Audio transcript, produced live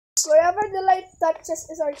touches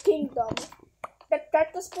is our kingdom. That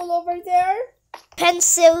cactus pull over there.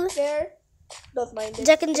 Pencil. There. Don't mind it.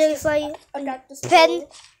 Jack and Jellyfly. A cactus Pen.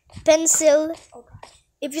 pull. Pencil. Oh gosh.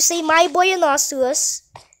 If you say my boy rhinoceros,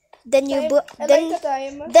 then your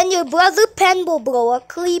then your brother Pen will blow a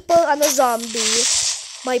creeper and a zombie.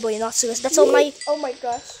 My boy rhinoceros. That's all my. Oh my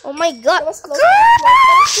gosh. Oh my god. That was close. That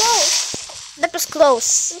was close. That was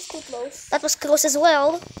close. That was too close. That was close as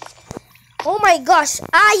well. Oh my gosh.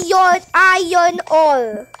 Iron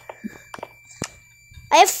ore.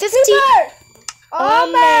 I have 50. Creeper!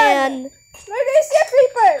 Oh man. Where do you see a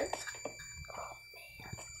creeper?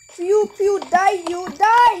 You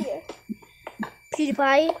die.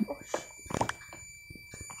 PewDiePie.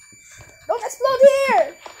 Don't explode here.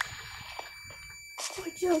 Oh, I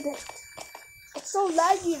killed it. It's so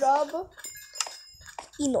laggy, Rob.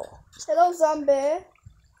 Ino. Hello, zombie.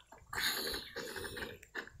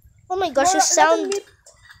 Oh my gosh, you sound.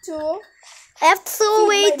 Too. I have to throw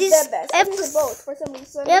away this. I have to for some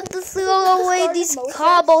reason. I have to throw away this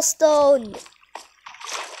cobblestone.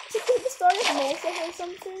 The story of Moses or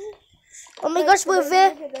something. Oh my gosh, we're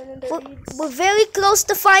very close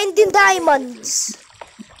to finding diamonds.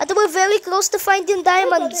 I think we're very close to finding My brother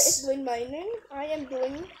diamonds. is doing mining. I am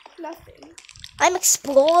doing nothing. I'm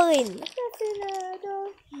exploring. Nothing at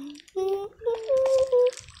all.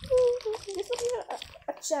 There's not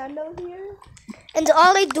a channel here. And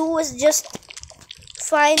all I do is just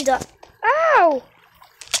find a... Ow!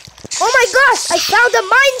 Oh my gosh! I found a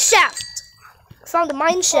mine shaft! Found a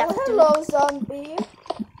mine shaft. Oh, hello, zombie.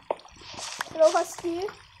 Hello, husky.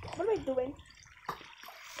 What am I doing?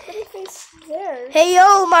 Everything's there. Hey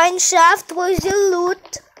yo, mine shaft, where's your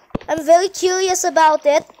loot? I'm very curious about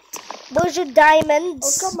it. Where's your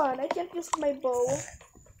diamonds? Oh, come on. I can't use my bow.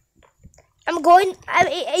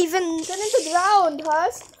 I even... Turn into ground,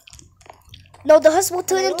 husk. No, the husk will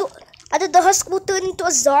turn into... I thought the husk will turn into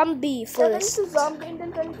a zombie first. Turn into zombie and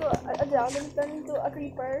then turn into a ground and turn into a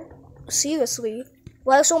creeper. Seriously?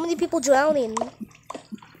 Why are so many people drowning?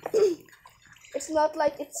 It's not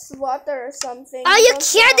like it's water or something. Are you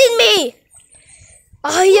kidding me?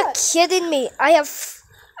 Are you kidding me? I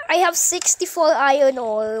have 64 iron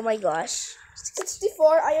ore. Oh my gosh.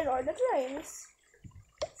 64 iron ore. That rhymes.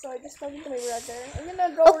 Sorry, just talking to my brother. I'm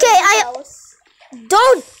gonna go okay, house.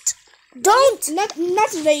 Don't.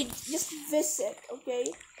 Not raid. Just visit.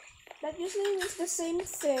 Okay. That usually means the same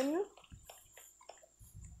thing.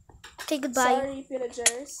 Okay, goodbye. Sorry,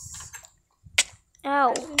 pillagers. Ow.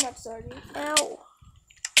 Actually, not sorry. Ow.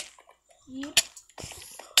 Yeet.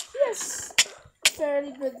 Yes.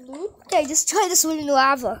 Fairly good loot. Okay, just try this one in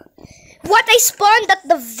lava. What? I spawned at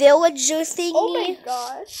the villager thingy? Oh my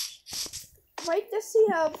gosh. Why does he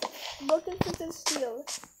have broken flint and steel?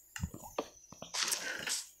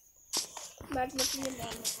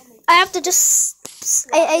 I have to just...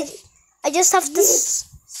 I just have to...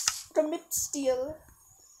 Commit steel.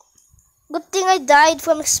 Good thing I died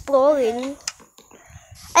from exploring.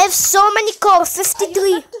 I have so many calls,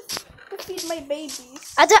 53. To feed my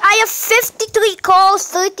babies. I have 53 calls,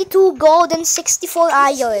 32 gold, and 64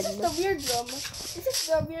 iron. This is the weird room. This is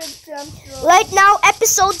the weird cramped room. Right now,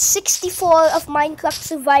 episode 64 of Minecraft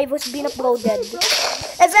Survive has been uploaded.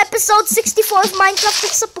 If episode 64 of Minecraft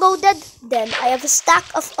is uploaded, then I have a stack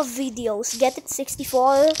of videos. Get it,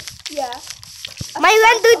 64? Yeah. My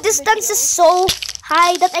render distance is so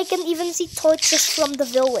high that I can even see torches from the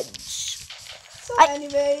village. So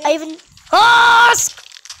anyway. I even... Husk!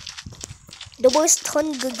 The worst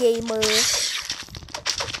Hunger Gamer.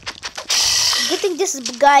 Good thing this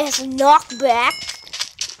guy has knockback.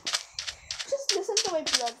 Just listen to my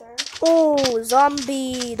brother. Oh,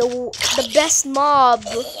 zombie. The best mob.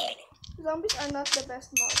 Zombies are not the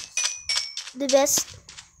best mobs. The best.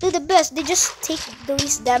 They're the best. They just take the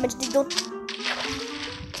least damage. They don't...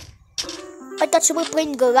 I thought you were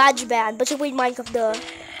playing GarageBand, but you played Minecraft though.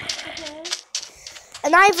 Okay.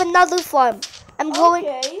 And I have another farm. I'm going...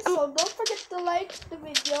 Okay, so don't forget to like the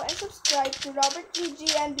video and subscribe to Robert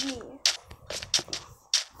GG and me.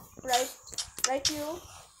 Right you?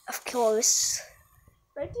 Of course.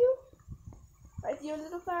 Right you,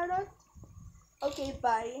 little parrot? Okay,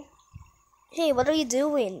 bye. Hey, what are you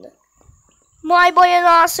doing? My boy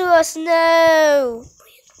rhinoceros, no!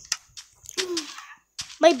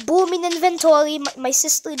 My booming inventory, my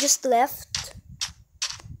sister just left.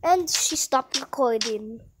 And she stopped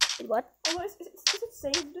recording. Wait, what? Oh, is it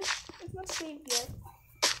saved? It's not saved yet.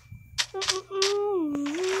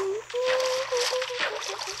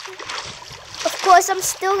 Of course, I'm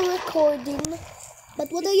still recording.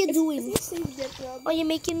 But what are you doing? Is it saved yet, Rob? Are you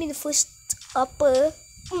making me the first upper?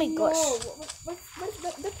 Oh my gosh. No,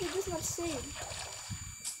 that video's not saved.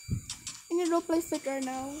 And you don't play flicker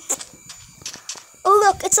now. Oh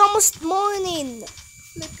look, it's almost morning.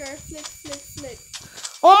 Flicker, flick.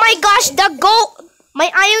 Oh my gosh, my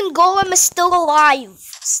iron golem is still alive.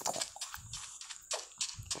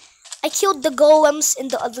 I killed the golems in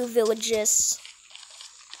the other villages.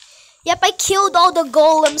 Yep, I killed all the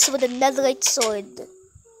golems with a netherite sword.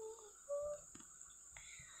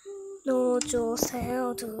 No, just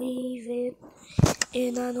how to leave it.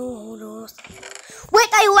 And I know. Wait,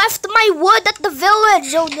 I left my wood at the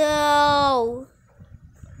village. Oh no.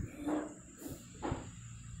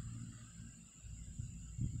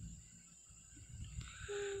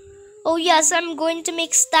 Oh yes, I'm going to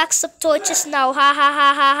make stacks of torches now. Ha ha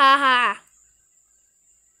ha ha ha ha.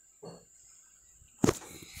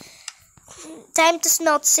 Time to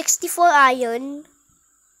smelt 64 iron.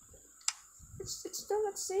 It's still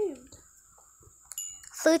not saved.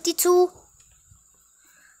 32.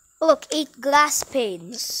 Look, 8 glass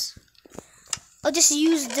panes. I'll just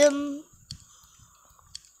use them.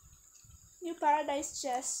 New paradise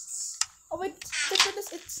chests. Oh wait, what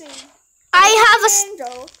does it say? I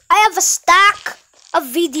have a stack of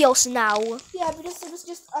videos now. Yeah, because it was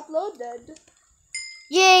just uploaded.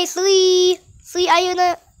 Yay, 3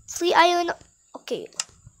 iron. 3 iron. Okay.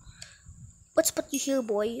 Let's put you here,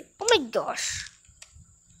 boy. Oh my gosh.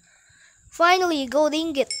 Finally, gold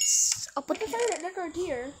ingots. I'll put the record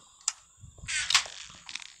here.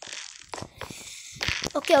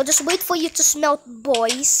 Okay, I'll just wait for you to smelt,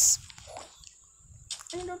 boys.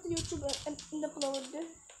 I don't know the YouTube and upload.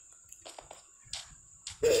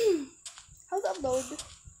 How to upload?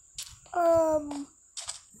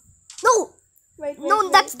 No. Wait.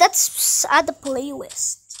 That's at the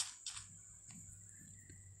playlist.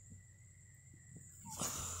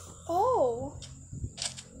 Oh.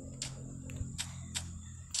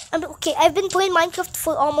 Okay, I've been playing Minecraft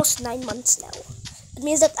for almost 9 months now. It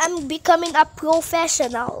means that I'm becoming a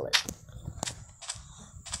professional.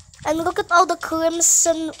 And look at all the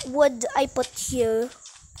crimson wood I put here.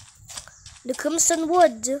 The crimson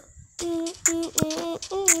wood.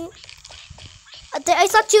 I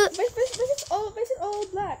thought you. Why is it all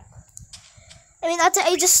black? I mean,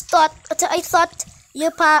 I just thought. I thought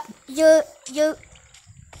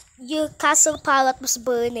your castle palette was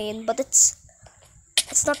burning, but it's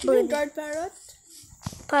not burning. Guard parrot.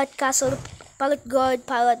 Palette castle, palette guard,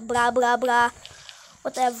 palette blah blah blah,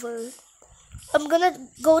 whatever. I'm gonna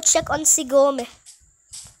go check on Sigome.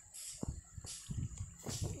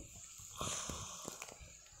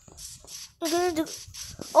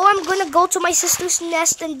 I'm gonna go to my sister's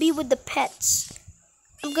nest and be with the pets.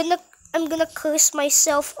 I'm gonna curse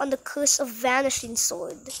myself on the curse of vanishing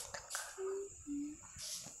sword.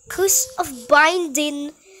 Curse of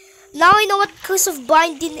binding. Now I know what curse of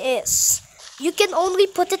binding is. You can only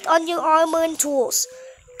put it on your armor and tools.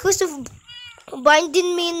 Curse of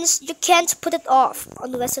binding means you can't put it off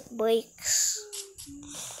unless it breaks.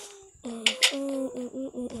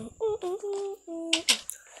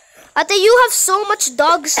 Ate, you have so much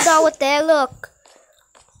dogs now, Ate, look.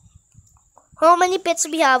 How many pets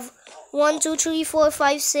we have? 1, 2, 3, 4,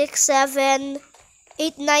 5, 6, 7,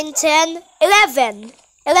 8, 9, 10, 11.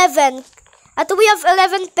 11. Ate, we have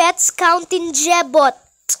 11 pets counting Jebot.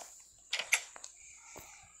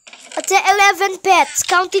 Ate, 11 pets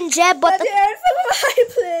counting Jebot. Ate, Aaron, from my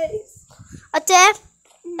place. Ate,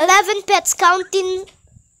 11 pets counting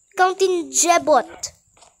Jebot.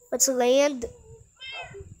 Let's land.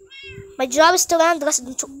 My job is to land less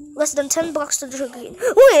than 10 blocks to the green.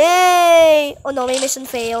 Way! Oh no, my mission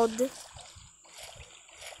failed.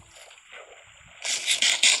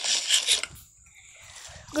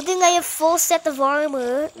 Good thing I have full set of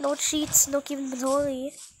armor. No cheats, no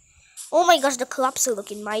inventory. Oh my gosh, the crops are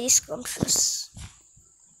looking mighty scrumptious.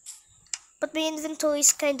 But my inventory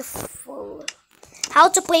is kind of full. How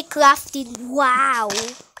to play crafting? Wow!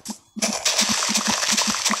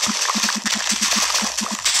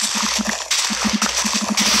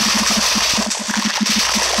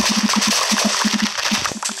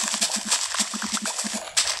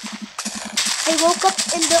 I woke up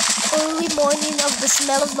in the early morning of the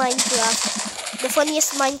smell of Minecraft. The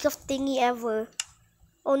funniest Minecraft thingy ever.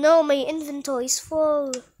 Oh no, my inventory is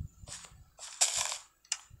full.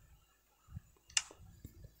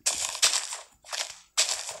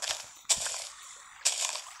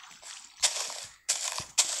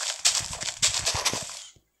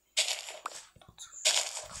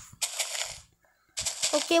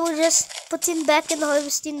 Okay, we're just putting back and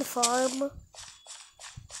harvesting the farm.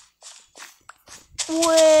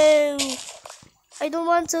 Whoa! I don't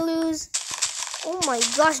want to lose. Oh my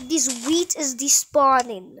gosh, this wheat is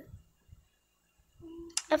despawning.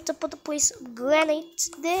 I have to put a place of granite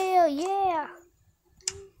there, yeah.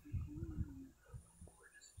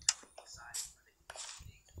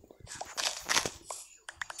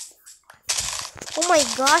 Oh my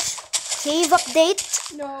gosh, cave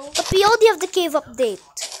update? No. But we already have the cave update.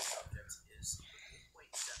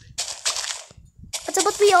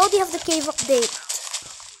 But we already have the cave update.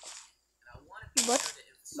 What?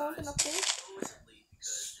 Mountain update.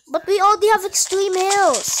 But we already have extreme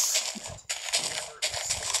hills.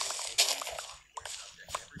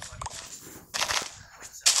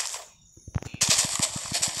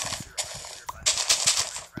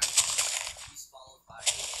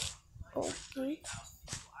 Okay.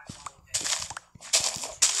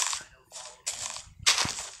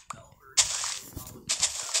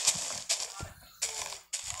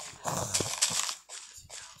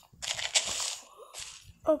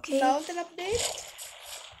 Okay. Mountain update.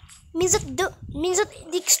 Means that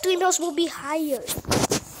the extreme hills will be higher.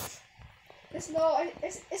 It's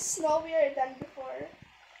snowier than before.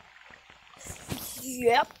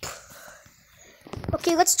 Yep.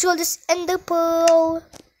 Okay, let's drill this ender pearl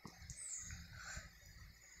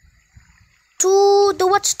to the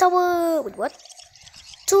watchtower. Wait, what?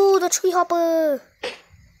 To the tree hopper.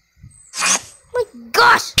 My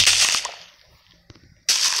gosh!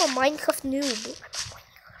 Oh, Minecraft noob.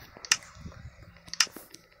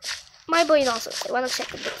 My brain also. I wanna check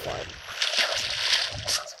the book for it.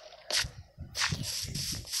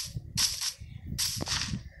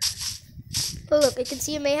 Oh look, I can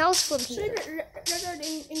see my house from So here. rather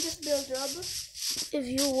in this build job. If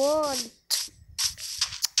you want.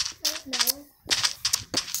 No.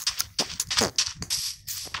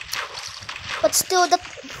 But still, that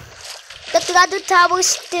ladder tower is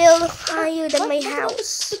still higher than my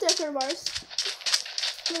house. Put record bars.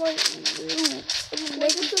 Like,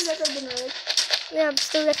 Wait, I'm still recording, right? yeah, I'm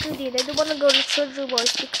still recording. I don't want to go to treasure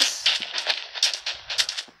wars because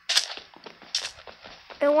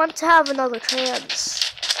I want to have another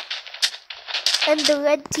chance. And the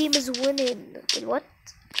red team is winning. Wait, what?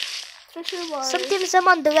 Treasure bars. Sometimes I'm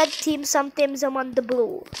on the red team, sometimes I'm on the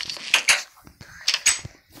blue.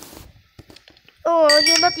 Oh,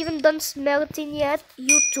 you're not even done smelting yet,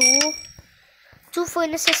 you two. 2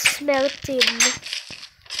 furnaces smelting.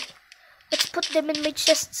 Let's put them in my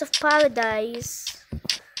chests of paradise.